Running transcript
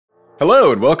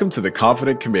Hello and welcome to The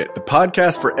Confident Commit, the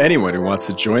podcast for anyone who wants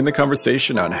to join the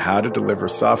conversation on how to deliver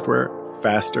software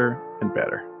faster and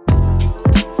better.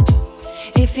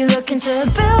 If you're looking to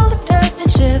build a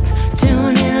trusted ship,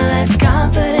 tune in, let's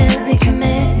confidently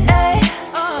commit.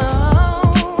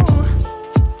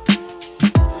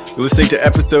 You're listening to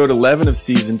episode 11 of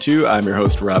season 2. I'm your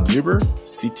host, Rob Zuber,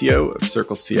 CTO of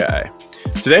Circle CI.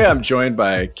 Today I'm joined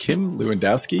by Kim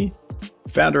Lewandowski,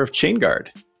 founder of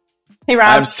Chainguard. Hey, Rob.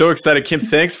 I'm so excited. Kim,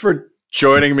 thanks for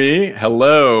joining me.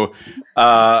 Hello.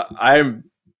 I'm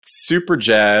super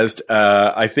jazzed.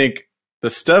 I think the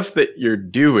stuff that you're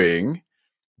doing,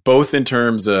 both in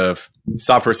terms of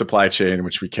software supply chain,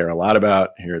 which we care a lot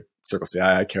about here at Circle CI,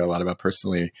 I care a lot about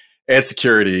personally, and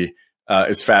security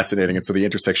is fascinating. And so the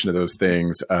intersection of those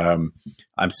things, I'm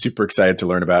super excited to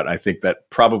learn about. And I think that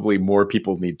probably more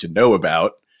people need to know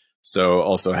about. So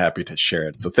also happy to share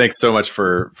it. So thanks so much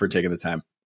for taking the time.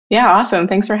 Yeah, awesome.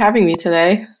 Thanks for having me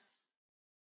today.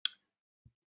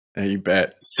 Yeah, you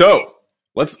bet. So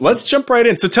let's jump right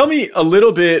in. So tell me a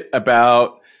little bit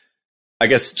about, I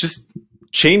guess, just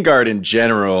Chainguard in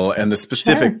general and the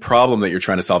specific problem that you're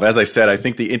trying to solve. As I said, I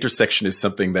think the intersection is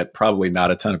something that probably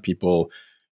not a ton of people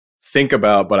think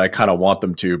about, but I kind of want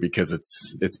them to because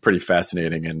it's pretty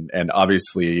fascinating and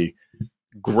obviously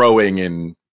growing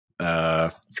in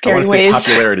scary I want to ways. say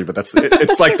popularity, but it's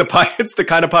the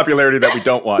kind of popularity that we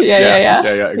don't want. Yeah,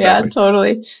 exactly. Yeah,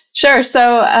 totally. Sure.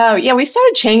 So, we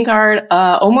started Chainguard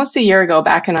almost a year ago,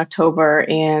 back in October.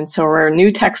 And so we're a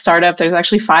new tech startup. There's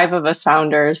actually 5 of us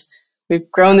founders.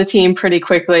 We've grown the team pretty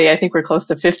quickly. I think we're close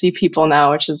to 50 people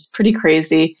now, which is pretty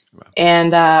crazy. Wow.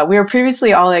 And we were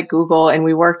previously all at Google, and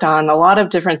we worked on a lot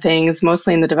of different things,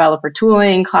 mostly in the developer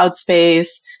tooling, cloud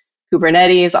space,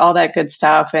 Kubernetes, all that good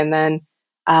stuff. And then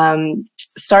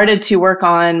started to work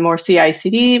on more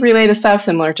CI/CD related stuff,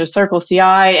 similar to Circle CI,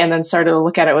 and then started to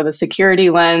look at it with a security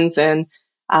lens and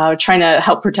trying to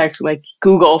help protect like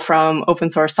Google from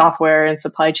open source software and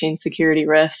supply chain security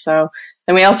risks. So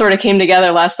then we all sort of came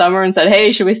together last summer and said,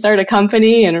 hey, should we start a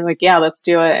company? And we're like, yeah, let's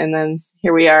do it. And then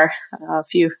here we are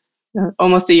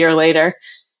almost a year later.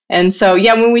 And so,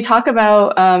 when we talk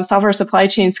about software supply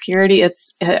chain security,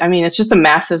 it's just a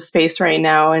massive space right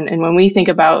now. And when we think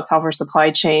about software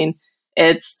supply chain,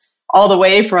 it's all the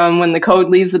way from when the code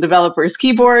leaves the developer's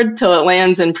keyboard till it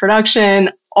lands in production,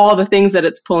 all the things that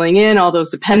it's pulling in, all those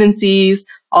dependencies,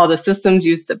 all the systems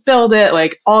used to build it,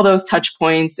 like all those touch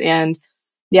points. And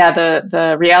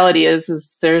the reality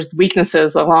is there's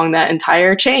weaknesses along that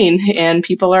entire chain, and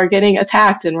people are getting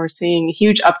attacked, and we're seeing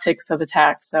huge upticks of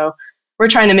attacks. So we're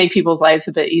trying to make people's lives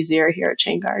a bit easier here at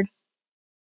Chainguard.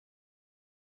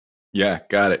 Yeah,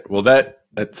 got it. Well,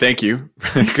 thank you.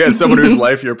 As someone whose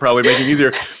life you're probably making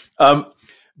easier.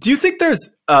 Do you think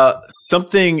there's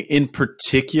something in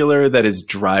particular that is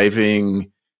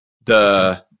driving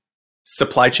the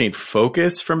supply chain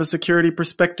focus from a security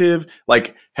perspective?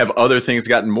 Like, have other things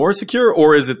gotten more secure,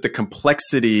 or is it the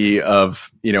complexity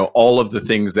of, all of the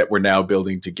things that we're now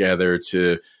building together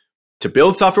to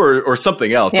build software, or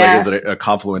something else? Yeah. Like, is it a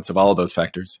confluence of all of those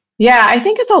factors? Yeah, I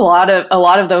think it's a lot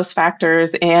of those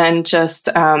factors, and just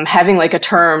having like a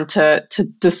term to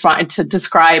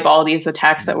describe all these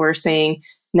attacks that we're seeing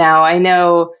now. I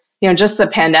know, just the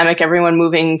pandemic, everyone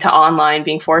moving to online,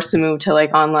 being forced to move to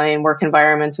like online work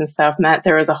environments and stuff, meant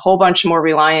there was a whole bunch more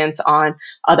reliance on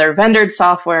other vendored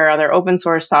software, other open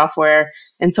source software.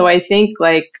 And so I think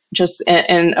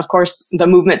and of course the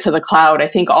movement to the cloud, I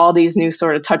think all these new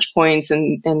sort of touch points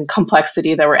and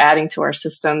complexity that we're adding to our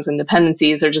systems and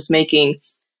dependencies are just making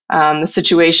the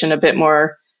situation a bit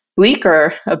more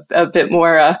bleaker, a bit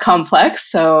more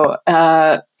complex. So,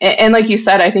 and like you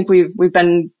said, I think we've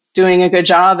been doing a good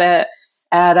job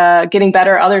at getting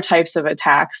better at other types of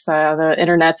attacks. The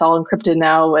internet's all encrypted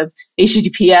now with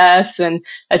HTTPS, and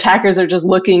attackers are just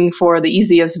looking for the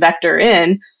easiest vector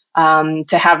in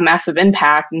to have massive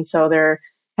impact. And so they're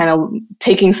kind of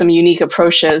taking some unique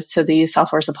approaches to these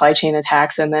software supply chain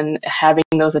attacks, and then having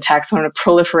those attacks sort of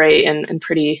proliferate in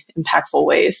pretty impactful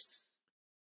ways.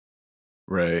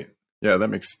 Right. Yeah, that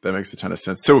makes a ton of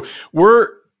sense. So we're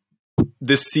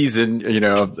this season,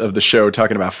 of the show,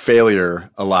 talking about failure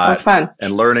a lot. Oh, fun.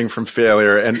 And learning from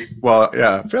failure. And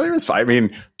failure is fine. I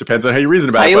mean, depends on how you reason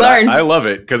about it. But I love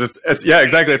it because it's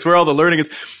exactly. It's where all the learning is.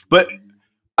 But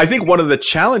I think one of the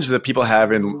challenges that people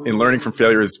have in learning from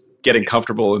failure is getting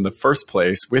comfortable in the first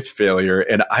place with failure.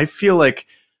 And I feel like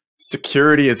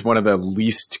security is one of the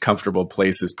least comfortable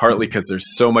places, partly because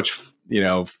there's so much,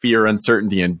 fear,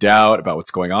 uncertainty, and doubt about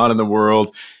what's going on in the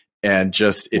world. And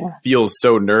just, it feels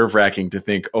so nerve-wracking to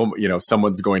think,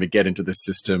 someone's going to get into the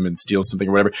system and steal something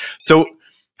or whatever. So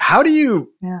how do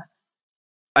you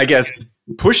I guess,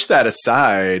 push that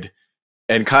aside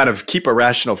and kind of keep a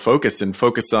rational focus and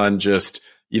focus on just,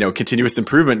 continuous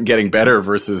improvement and getting better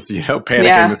versus,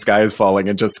 panicking the sky is falling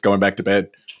and just going back to bed?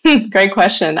 Great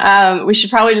question. We should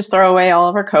probably just throw away all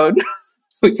of our code.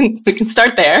 We can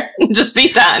start there and just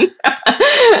be done.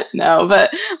 No,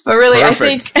 but really,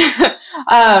 Perfect.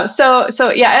 I think so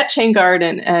yeah, at Chainguard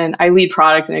and I lead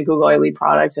product, and at Google I lead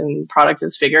product, and product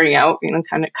is figuring out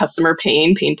kind of customer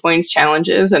pain points,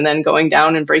 challenges, and then going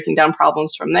down and breaking down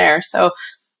problems from there. So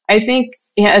I think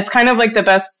it's kind of like the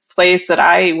best place that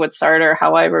I would start, or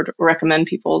how I would recommend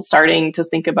people starting to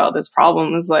think about this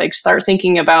problem is like start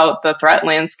thinking about the threat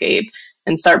landscape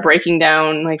and start breaking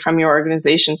down, like from your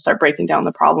organization, start breaking down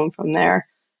the problem from there.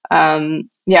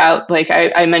 Like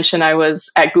I mentioned, I was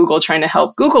at Google trying to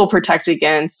help Google protect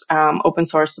against open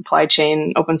source supply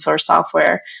chain, open source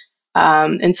software.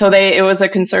 And so it was a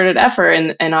concerted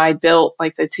effort, and I built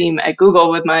like the team at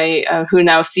Google with my who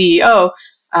now CEO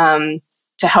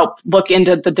to help look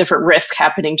into the different risks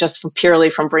happening just purely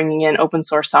from bringing in open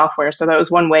source software. So that was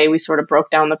one way we sort of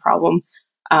broke down the problem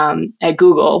at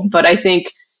Google. But I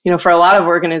think for a lot of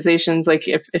organizations, like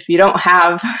if you don't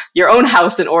have your own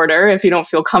house in order, if you don't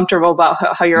feel comfortable about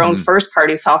how your own first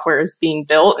party software is being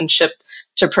built and shipped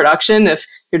to production, if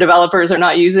your developers are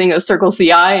not using a Circle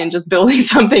CI and just building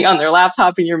something on their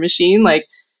laptop in your machine, like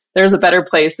there's a better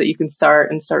place that you can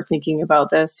start thinking about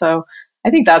this. So I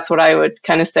think that's what I would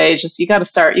kind of say. Just you got to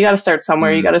start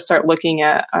somewhere. You got to start looking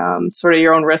at sort of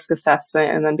your own risk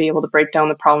assessment, and then be able to break down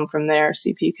the problem from there. See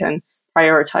if you can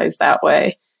prioritize that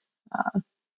way.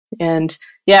 And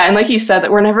like you said,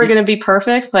 that we're never going to be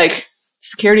perfect. Like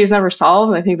security is never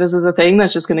solved. I think this is a thing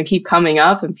that's just going to keep coming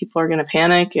up, and people are going to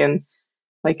panic. And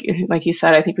like you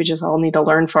said, I think we just all need to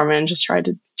learn from it and just try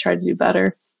to do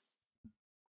better.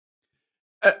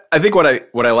 I think what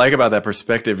I like about that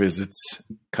perspective is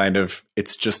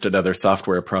it's just another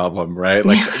software problem, right?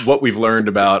 Like what we've learned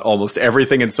about almost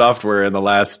everything in software in the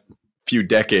last few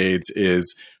decades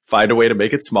is find a way to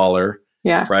make it smaller,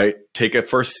 right? Take a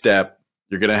first step.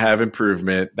 You're going to have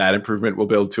improvement. That improvement will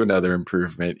build to another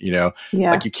improvement,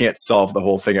 like you can't solve the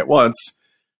whole thing at once.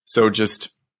 So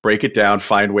just break it down,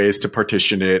 find ways to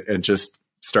partition it, and just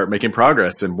start making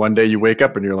progress. And one day you wake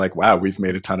up and you're like, wow, we've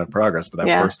made a ton of progress, but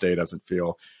that first day doesn't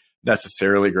feel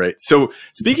necessarily great. So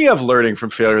speaking of learning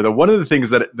from failure, though, one of the things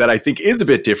that I think is a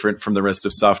bit different from the rest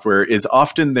of software is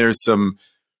often there's some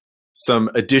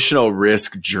additional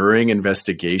risk during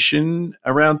investigation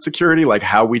around security, like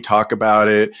how we talk about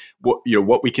it,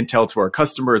 what we can tell to our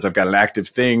customers. I've got an active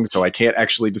thing, so I can't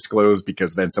actually disclose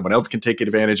because then someone else can take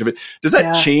advantage of it. Does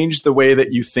that change the way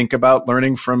that you think about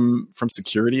learning from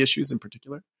security issues in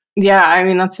particular? Yeah, I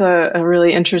mean, that's a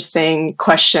really interesting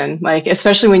question, like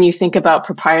especially when you think about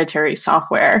proprietary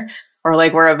software, or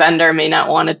like where a vendor may not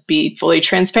want to be fully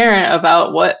transparent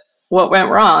about what went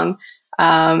wrong.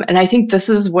 And I think this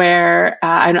is where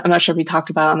I'm not sure if we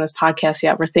talked about on this podcast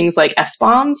yet, where things like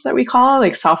SBOMs that we call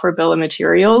like software bill of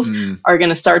materials are going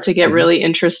to start to get really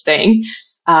interesting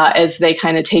as they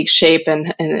kind of take shape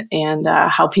and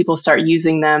how people start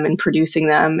using them and producing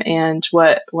them. And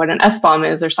what an SBOM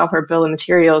is, or software bill of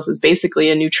materials, is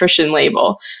basically a nutrition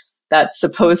label that's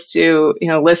supposed to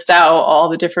list out all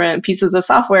the different pieces of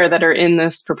software that are in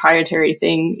this proprietary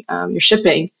thing you're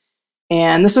shipping.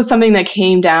 And this was something that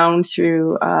came down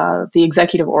through the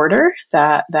executive order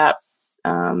that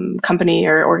company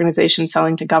or organization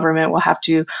selling to government will have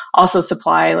to also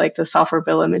supply like the software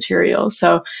bill of materials.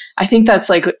 So I think that's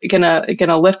like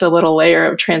gonna lift a little layer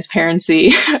of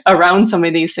transparency around some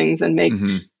of these things and make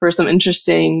for some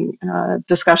interesting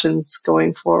discussions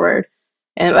going forward.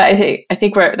 And I think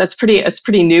it's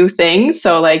pretty new thing.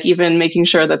 So like even making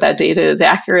sure that data is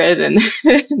accurate and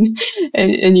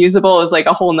and usable is like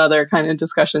a whole nother kind of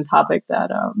discussion topic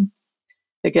that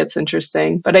gets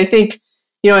interesting. But I think,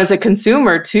 as a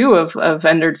consumer too of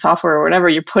vendored software or whatever,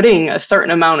 you're putting a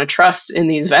certain amount of trust in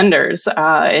these vendors,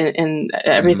 and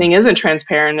everything isn't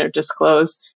transparent or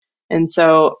disclosed. And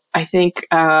so I think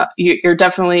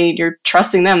you're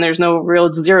trusting them. There's no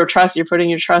real zero trust. You're putting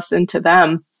your trust into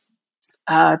them.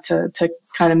 To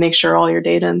kind of make sure all your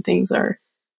data and things are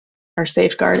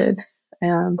safeguarded.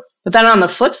 But then on the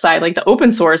flip side, like the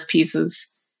open source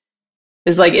pieces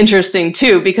is like interesting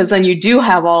too, because then you do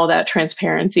have all that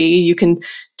transparency. You can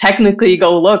technically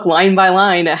go look line by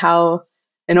line at how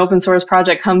an open source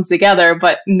project comes together,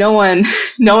 but no one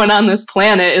on this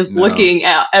planet is looking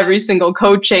at every single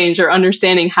code change or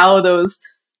understanding how those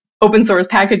open source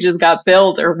packages got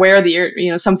built, or where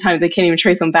sometimes they can't even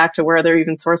trace them back to where their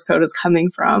even source code is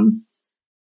coming from.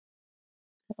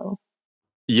 So.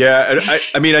 Yeah.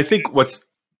 I mean, I think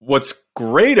what's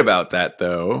great about that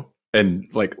though and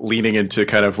like leaning into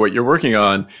kind of what you're working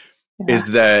on Yeah. is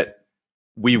that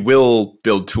we will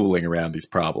build tooling around these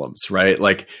problems, right?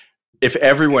 Like if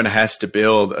everyone has to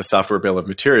build a software bill of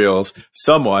materials,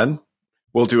 someone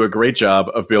will do a great job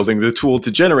of building the tool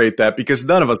to generate that, because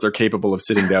none of us are capable of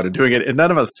sitting down and doing it. And none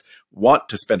of us want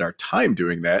to spend our time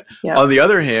doing that. Yeah. On the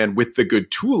other hand, with the good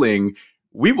tooling,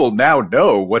 we will now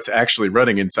know what's actually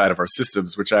running inside of our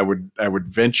systems, which I would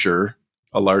venture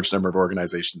a large number of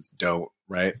organizations don't,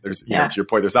 right? There's, you know, to your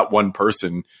point, there's not one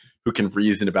person who can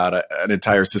reason about an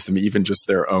entire system, even just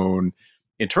their own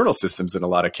internal systems in a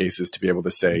lot of cases, to be able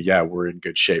to say, yeah, we're in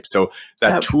good shape. So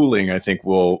that tooling, I think,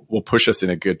 will push us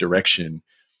in a good direction,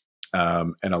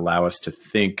 and allow us to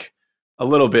think a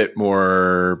little bit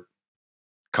more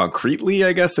concretely,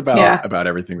 I guess, about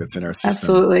everything that's in our system.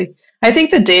 Absolutely. I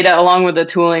think the data, along with the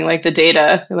tooling, like the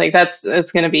data, like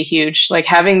it's going to be huge. Like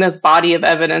having this body of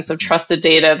evidence of trusted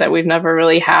data that we've never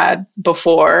really had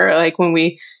before. Like when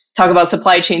we talk about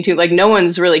supply chain too, like no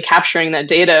one's really capturing that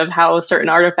data of how certain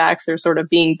artifacts are sort of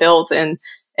being built, and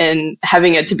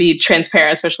having it to be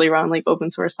transparent, especially around like open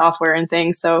source software and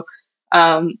things. So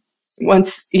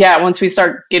once we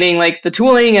start getting like the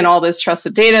tooling and all this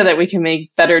trusted data that we can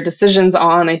make better decisions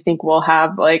on, I think we'll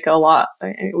have like a lot.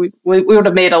 We would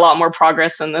have made a lot more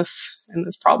progress in this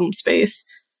problem space.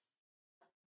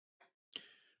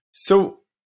 So,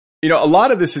 you know, a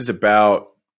lot of this is about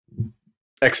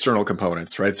external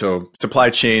components, right? So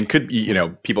supply chain could be, you know,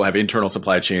 people have internal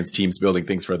supply chains, teams building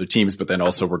things for other teams, but then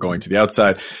also we're going to the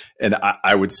outside. And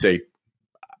I would say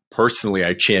personally,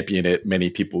 I champion it. Many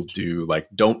people do. Like,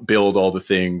 don't build all the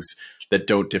things that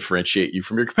don't differentiate you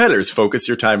from your competitors. Focus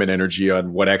your time and energy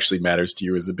on what actually matters to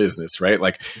you as a business, right?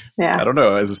 Like, I don't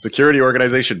know, as a security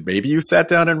organization, maybe you sat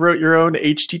down and wrote your own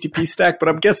HTTP stack, but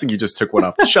I'm guessing you just took one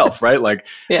off the shelf, right? Like,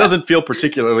 it doesn't feel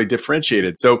particularly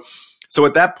differentiated. So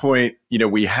at that point, you know,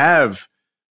 we have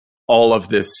all of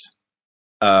this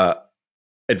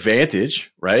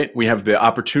advantage, right? We have the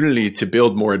opportunity to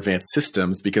build more advanced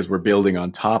systems because we're building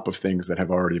on top of things that have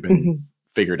already been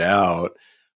figured out.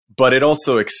 But it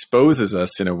also exposes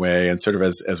us in a way, and sort of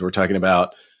as we're talking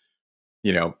about,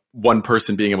 you know, one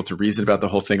person being able to reason about the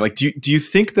whole thing. Like, do you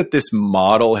think that this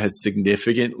model has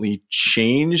significantly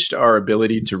changed our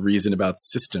ability to reason about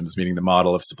systems, meaning the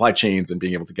model of supply chains and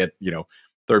being able to get, you know,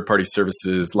 third-party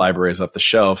services, libraries off the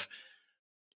shelf?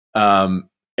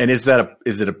 And is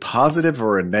it a positive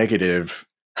or a negative,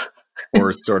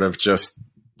 or sort of just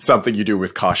something you do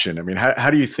with caution? I mean, how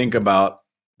do you think about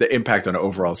the impact on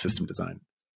overall system design?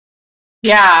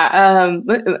 Yeah,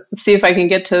 let's see if I can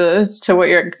get to what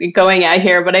you're going at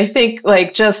here. But I think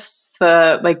like just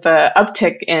the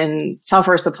uptick in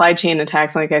software supply chain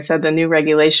attacks, like I said, the new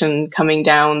regulation coming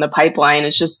down the pipeline,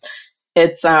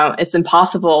 it's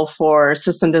impossible for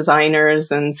system designers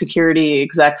and security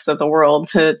execs of the world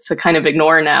to kind of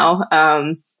ignore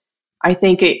now. I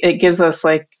think it gives us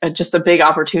like just a big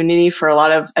opportunity for a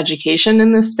lot of education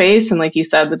in this space, and like you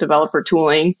said, the developer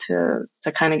tooling to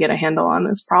kind of get a handle on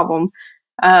this problem.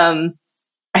 I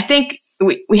think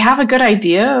we have a good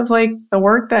idea of like the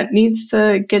work that needs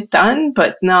to get done,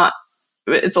 but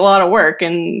it's a lot of work,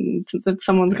 and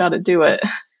someone's got to do it.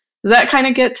 Does that kind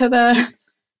of get to the?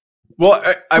 Well,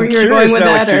 I'm curious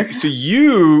now. Like, so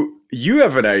you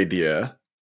have an idea,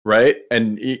 right?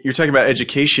 And you're talking about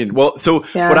education. Well, so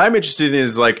what I'm interested in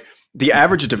is like the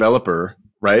average developer,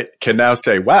 right, can now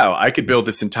say, "Wow, I could build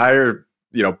this entire,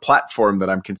 you know, platform that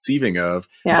I'm conceiving of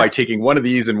by taking one of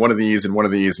these and one of these and one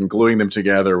of these and gluing them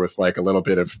together with like a little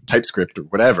bit of TypeScript or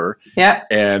whatever." Yeah.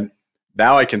 And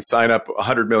now I can sign up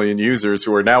 100 million users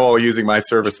who are now all using my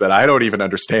service that I don't even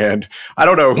understand. I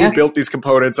don't know who built these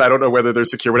components. I don't know whether they're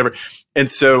secure, whatever. And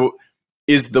so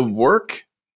is the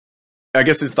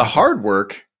hard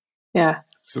work. Yeah.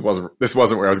 This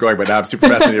wasn't where I was going, but now I'm super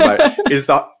fascinated by it. Is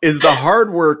the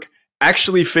hard work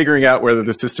actually figuring out whether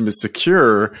the system is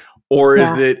secure, or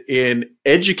is it in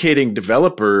educating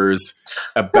developers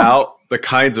about the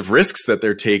kinds of risks that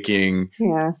they're taking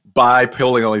by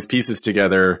pulling all these pieces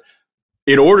together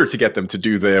in order to get them to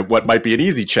do what might be an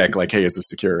easy check, like, hey, is this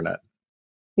secure or not?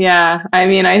 Yeah, I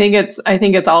mean, I think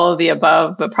it's all of the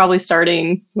above, but probably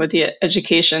starting with the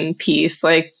education piece,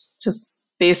 like just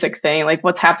basic thing, like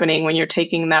what's happening when you're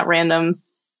taking that random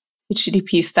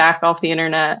HTTP stack off the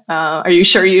internet. Are you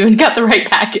sure you got the right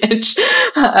package?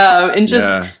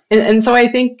 And so I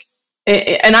think,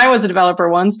 and I was a developer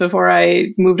once before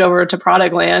I moved over to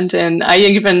product land, and I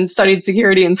even studied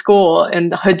security in school,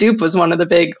 and Hadoop was one of the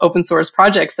big open source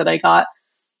projects that I got.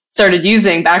 started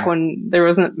using back when there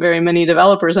wasn't very many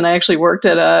developers, and I actually worked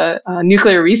at a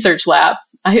nuclear research lab.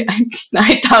 I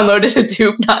downloaded a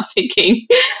tube, not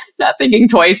thinking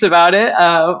twice about it.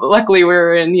 Luckily, we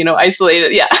were in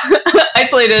isolated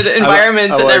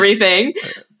environments and everything.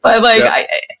 But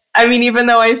I mean, even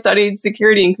though I studied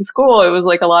security in school, it was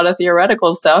like a lot of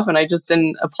theoretical stuff, and I just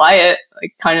didn't apply it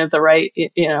like kind of the right,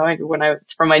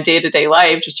 from my day-to-day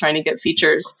life, just trying to get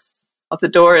features out the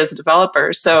door as a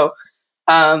developer. So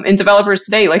in developers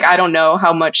today, like I don't know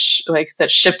how much like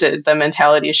that shifted, the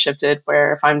mentality has shifted,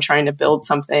 where if I'm trying to build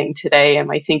something today,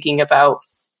 am I thinking about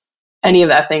any of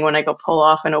that thing when I go pull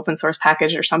off an open source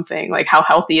package or something? Like how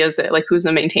healthy is it? Like who's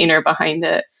the maintainer behind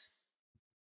it?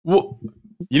 Well,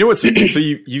 you know what's so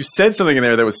you said something in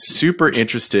there that was super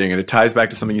interesting, and it ties back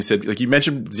to something you said. Like you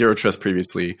mentioned zero trust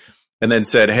previously, and then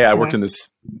said, "Hey, I worked in this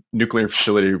nuclear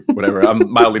facility, whatever."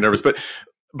 I'm mildly nervous, but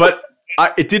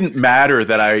it didn't matter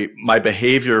that my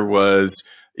behavior was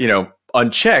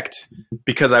unchecked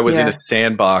because I was in a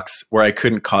sandbox where I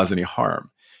couldn't cause any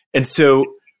harm, and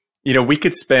so we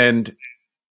could spend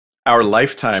our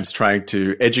lifetimes trying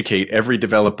to educate every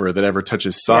developer that ever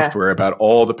touches software about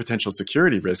all the potential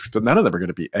security risks, but none of them are going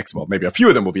to be well, maybe a few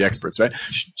of them will be experts, right?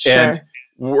 Sure. And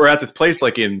we're at this place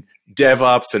like in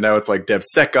DevOps, and now it's like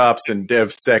DevSecOps and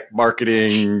DevSec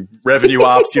marketing, revenue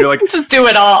ops, just do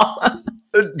it all.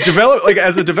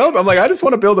 As a developer, I'm like, I just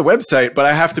want to build a website, but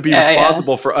I have to be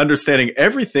responsible for understanding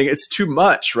everything. It's too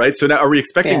much, right? So now are we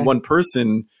expecting one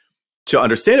person to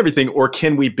understand everything, or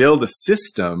can we build a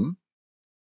system,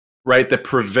 right,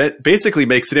 that basically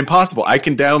makes it impossible? I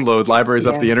can download libraries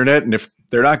off the internet, and if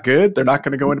they're not good, they're not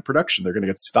going to go into production. They're going to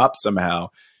get stopped somehow.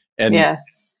 And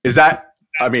is that,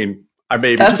 I mean, I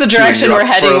may be that's the direction we're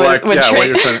heading with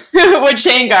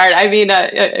Chainguard. I mean,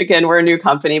 again, we're a new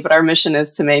company, but our mission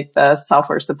is to make the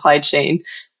software supply chain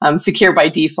secure by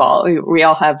default. We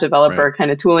all have developer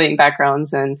kind of tooling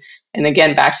backgrounds, and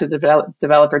again, back to the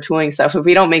developer tooling stuff. If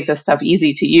we don't make this stuff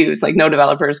easy to use, like no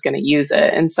developer is going to use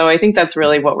it. And so I think that's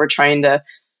really what we're trying to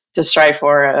strive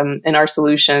for in our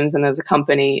solutions and as a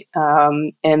company.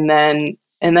 And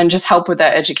then just help with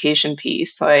that education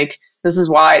piece. Like, this is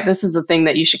the thing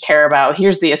that you should care about.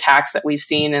 Here's the attacks that we've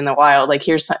seen in the wild. Like,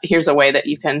 here's a way that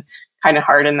you can kind of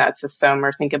harden that system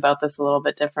or think about this a little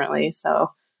bit differently.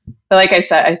 So, but like I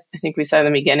said, I think we said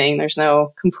in the beginning, there's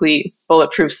no complete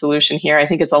bulletproof solution here. I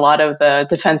think it's a lot of the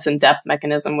defense in depth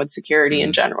mechanism with security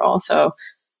in general. So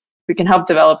we can help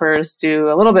developers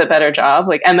do a little bit better job.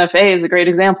 Like MFA is a great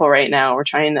example right now.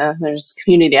 There's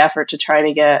community effort to try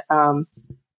to get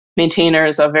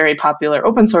maintainers of very popular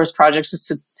open source projects is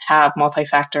to have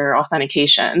multi-factor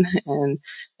authentication. And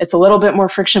it's a little bit more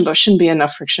friction, but shouldn't be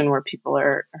enough friction where people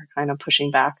are kind of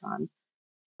pushing back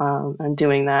on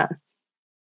doing that.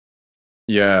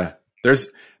 Yeah. There's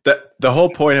the whole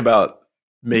point about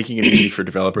making it easy for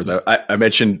developers. I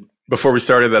mentioned before we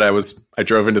started that I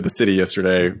drove into the city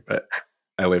yesterday.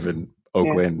 I live in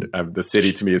Oakland. The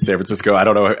city to me is San Francisco. I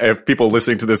don't know if people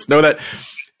listening to this know that.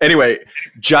 Anyway,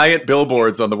 giant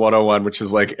billboards on the 101, which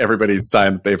is like everybody's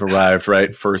sign that they've arrived,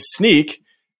 right? For Sneak,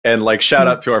 and like shout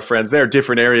out to our friends there,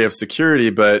 different area of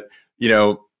security, but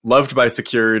loved by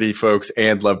security folks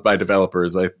and loved by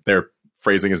developers. Their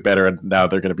phrasing is better, and now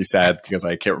they're going to be sad because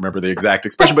I can't remember the exact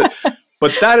expression,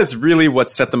 but that is really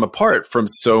what set them apart from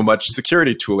so much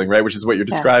security tooling, right? Which is what you're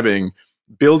describing.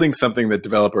 Building something that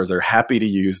developers are happy to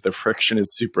use, the friction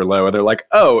is super low, and they're like,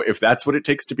 oh, if that's what it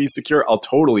takes to be secure, I'll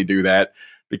totally do that.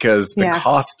 Because the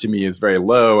cost to me is very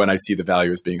low and I see the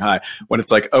value as being high. When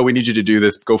it's like, oh, we need you to do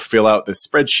this, go fill out this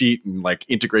spreadsheet and like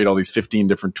integrate all these 15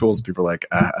 different tools. People are like,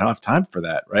 I don't have time for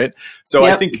that, right? So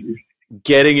I think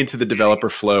getting into the developer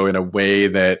flow in a way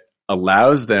that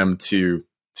allows them to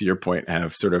your point,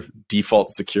 have sort of default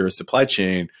secure supply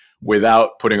chain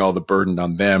without putting all the burden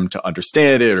on them to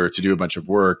understand it or to do a bunch of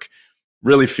work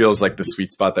really feels like the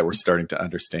sweet spot that we're starting to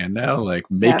understand now.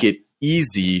 Like make it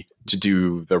easy to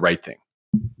do the right thing.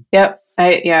 Yep.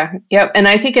 And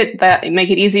I think that make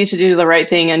it easy to do the right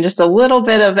thing and just a little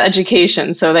bit of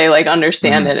education so they like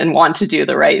understand it and want to do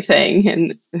the right thing.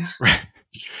 And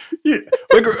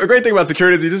like a great thing about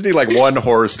security is you just need like one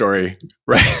horror story,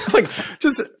 right? Like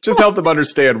just help them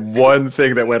understand one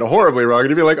thing that went horribly wrong, and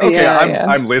you'd be like, okay,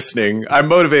 I'm listening. I'm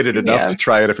motivated enough to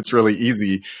try it if it's really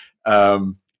easy.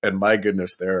 And my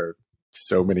goodness, there are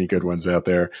so many good ones out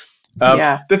there.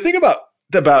 The thing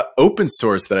about open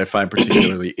source that I find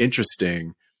particularly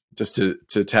interesting, just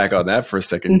to tag on that for a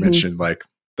second, you mentioned like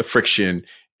the friction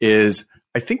is,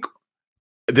 I think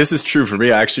this is true for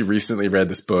me. I actually recently read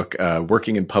this book,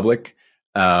 Working in Public,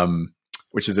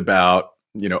 which is about,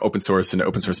 open source and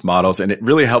open source models. And it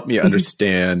really helped me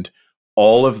understand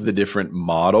all of the different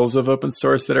models of open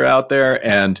source that are out there,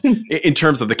 and in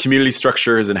terms of the community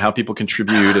structures and how people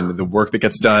contribute and the work that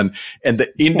gets done, and the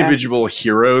individual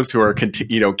heroes who are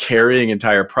carrying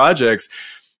entire projects.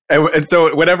 And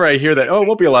so whenever I hear that, it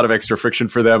won't be a lot of extra friction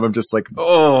for them, I'm just like,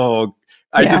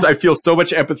 I feel so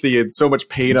much empathy and so much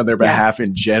pain on their behalf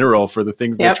in general for the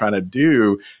things they're trying to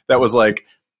do. That was like,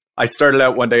 I started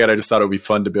out one day and I just thought it would be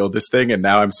fun to build this thing. And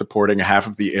now I'm supporting half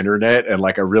of the internet. And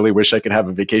like, I really wish I could have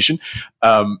a vacation.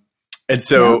 And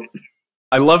so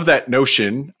I love that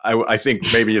notion. I think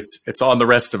maybe it's on the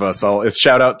rest of us. It's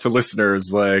shout out to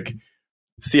listeners, like,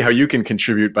 see how you can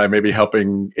contribute by maybe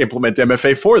helping implement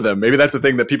MFA for them. Maybe that's a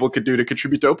thing that people could do to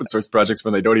contribute to open source projects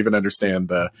when they don't even understand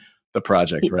the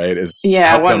project, right? Is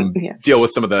help them deal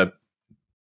with some of the,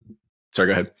 sorry,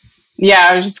 go ahead. Yeah,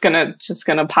 I was just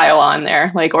gonna pile on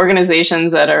there. Like,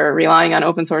 organizations that are relying on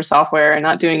open source software and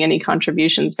not doing any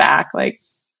contributions back, like,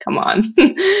 come on.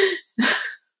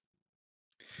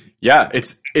 Yeah,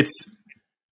 it's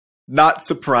not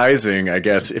surprising, I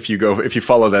guess, if you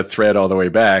follow that thread all the way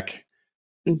back,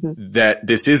 that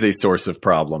this is a source of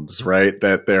problems, right?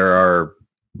 That there are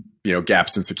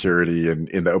gaps in security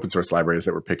in the open source libraries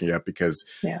that we're picking up because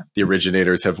the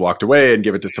originators have walked away and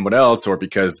give it to someone else, or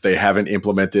because they haven't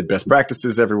implemented best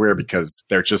practices everywhere because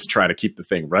they're just trying to keep the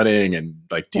thing running and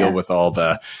like deal with all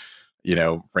the,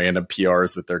 random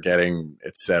PRs that they're getting,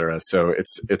 et cetera. So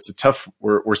it's a tough,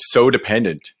 we're so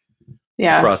dependent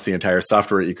across the entire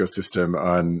software ecosystem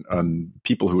on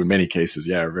people who in many cases,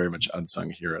 are very much unsung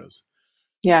heroes.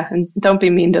 Yeah. And don't be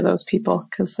mean to those people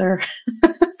because they're,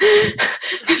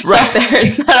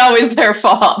 it's not always their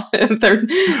fault.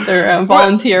 Their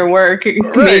volunteer work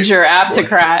made your app to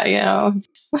crash, I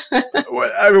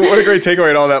mean, what a great takeaway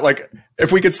and all that. Like,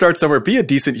 if we could start somewhere, be a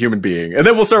decent human being, and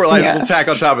then we'll start we'll tack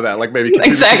on top of that, like maybe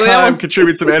contribute some time,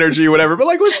 contribute some energy, whatever. But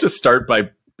like, let's just start by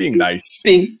being nice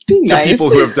to nice. People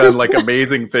who have done like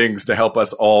amazing things to help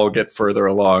us all get further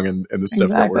along in the stuff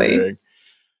that we're doing.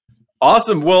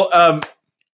 Awesome. Well,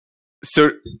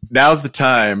 so now's the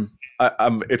time.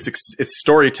 It's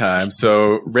story time.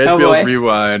 So Red Build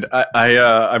Rewind.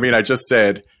 I mean, I just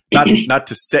said not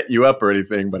to set you up or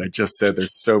anything, but I just said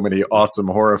there's so many awesome,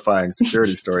 horrifying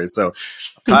security stories. So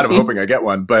I'm kind of hoping I get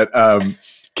one. But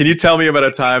can you tell me about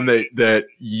a time that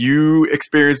you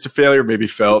experienced a failure, maybe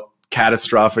felt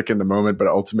catastrophic in the moment, but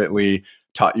ultimately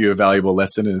taught you a valuable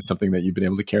lesson and is something that you've been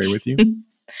able to carry with you?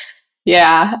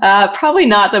 Yeah, probably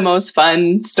not the most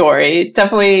fun story.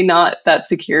 Definitely not that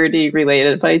security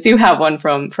related, but I do have one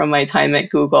from my time at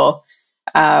Google.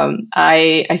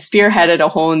 I spearheaded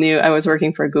I was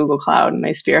working for Google Cloud, and I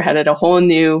spearheaded a whole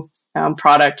new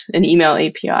product, an email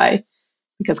API,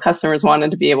 because customers wanted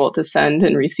to be able to send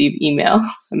and receive email.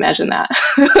 Imagine that.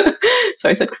 So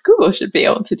I said, Google should be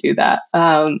able to do that.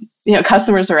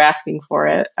 Customers were asking for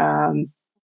it.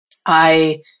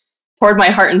 I poured my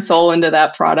heart and soul into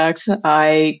that product.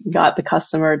 I got the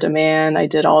customer demand. I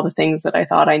did all the things that I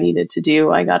thought I needed to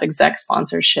do. I got exec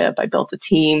sponsorship. I built a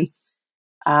team.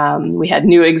 We had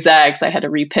new execs. I had to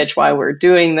repitch why we're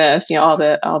doing this. All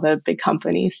the big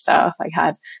company stuff. I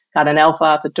got an alpha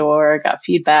out the door. Got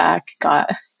feedback.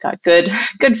 Got good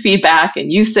feedback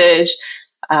and usage.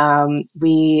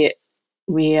 We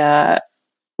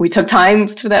took time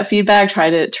for that feedback.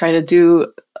 Try to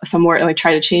do some more, like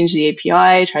try to change the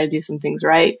API, try to do some things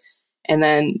right. And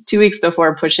then 2 weeks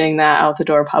before pushing that out the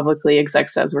door publicly, exec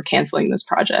says we're canceling this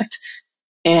project.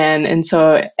 I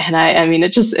mean,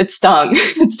 it stung.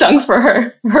 It stung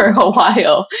for a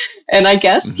while. And I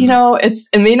guess,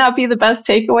 it may not be the best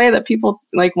takeaway that people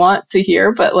like want to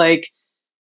hear, but like,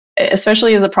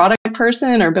 especially as a product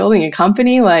person or building a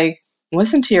company, like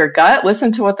listen to your gut,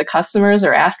 listen to what the customers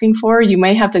are asking for. You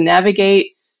may have to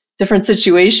navigate different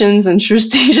situations in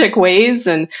strategic ways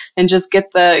and just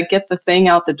get the thing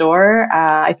out the door.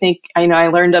 I think, I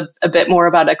learned a bit more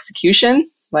about execution.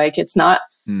 Like it's not,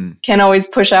 can't always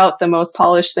push out the most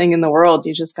polished thing in the world.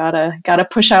 You just gotta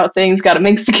push out things, gotta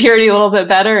make security a little bit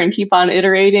better and keep on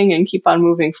iterating and keep on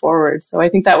moving forward. So I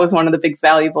think that was one of the big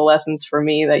valuable lessons for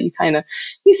me, that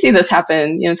you see this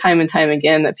happen, time and time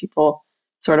again, that people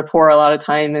sort of pour a lot of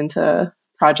time into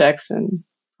projects and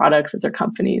products at their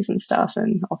companies and stuff,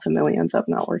 and ultimately ends up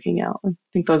not working out. I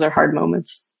think those are hard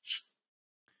moments.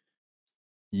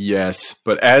 Yes,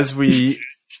 but as we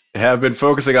have been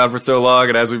focusing on for so long,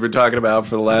 and as we've been talking about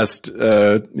for the last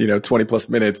 20 plus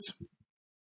minutes,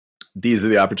 these are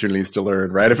the opportunities to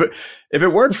learn, right? If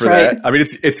it weren't for that, I mean,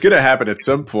 it's going to happen at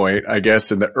some point, I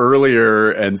guess, in the earlier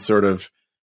and sort of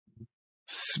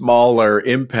smaller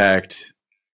impact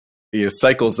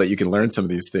cycles that you can learn some of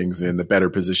these things in, the better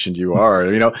positioned you are.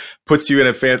 Puts you in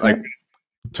a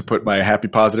to put my happy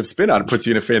positive spin on. It puts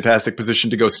you in a fantastic position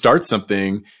to go start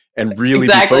something and really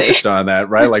Exactly. be focused on that,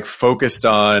 right? Like focused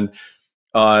on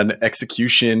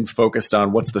execution, focused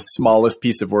on what's the smallest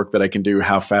piece of work that I can do.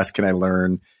 How fast can I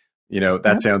learn?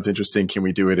 That sounds interesting. Can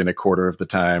we do it in a quarter of the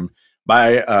time?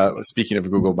 Speaking of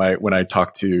Google, when I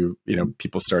talk to,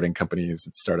 people starting companies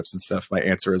and startups and stuff, my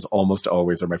answer is almost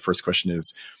always, or my first question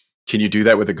is, can you do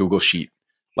that with a Google Sheet?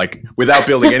 Like without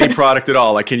building any product at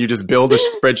all? Like, can you just build a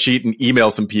spreadsheet and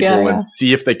email some people and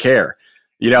see if they care?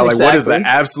 Like what is the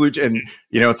absolute, and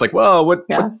it's like, well, what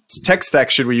tech stack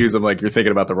should we use? I'm like, you're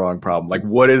thinking about the wrong problem. Like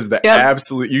what is the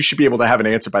absolute, you should be able to have an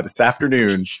answer by this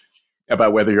afternoon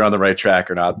about whether you're on the right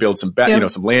track or not. Build some,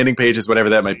 some landing pages, whatever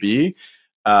that might be.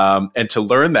 And to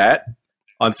learn that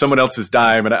on someone else's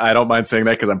dime. And I don't mind saying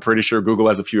that because I'm pretty sure Google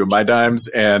has a few of my dimes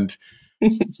and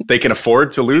they can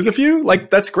afford to lose a few. Like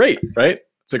that's great, right?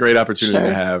 It's a great opportunity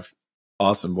to have.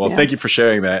 Awesome. Well, thank you for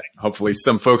sharing that. Hopefully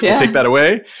some folks will take that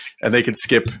away and they can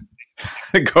skip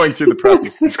going through the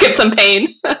process. Skip some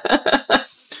pain.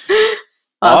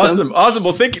 Awesome.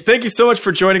 Well, thank you so much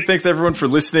for joining. Thanks everyone for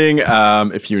listening.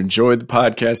 If you enjoyed the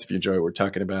podcast, if you enjoy what we're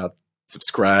talking about,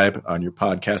 subscribe on your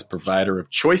podcast provider of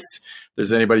choice. If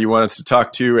there's anybody you want us to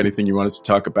talk to, anything you want us to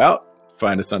talk about,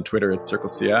 find us on Twitter at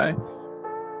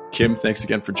CircleCI. Kim, thanks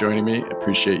again for joining me.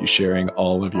 Appreciate you sharing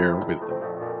all of your wisdom.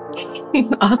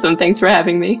 Awesome. Thanks for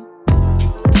having me.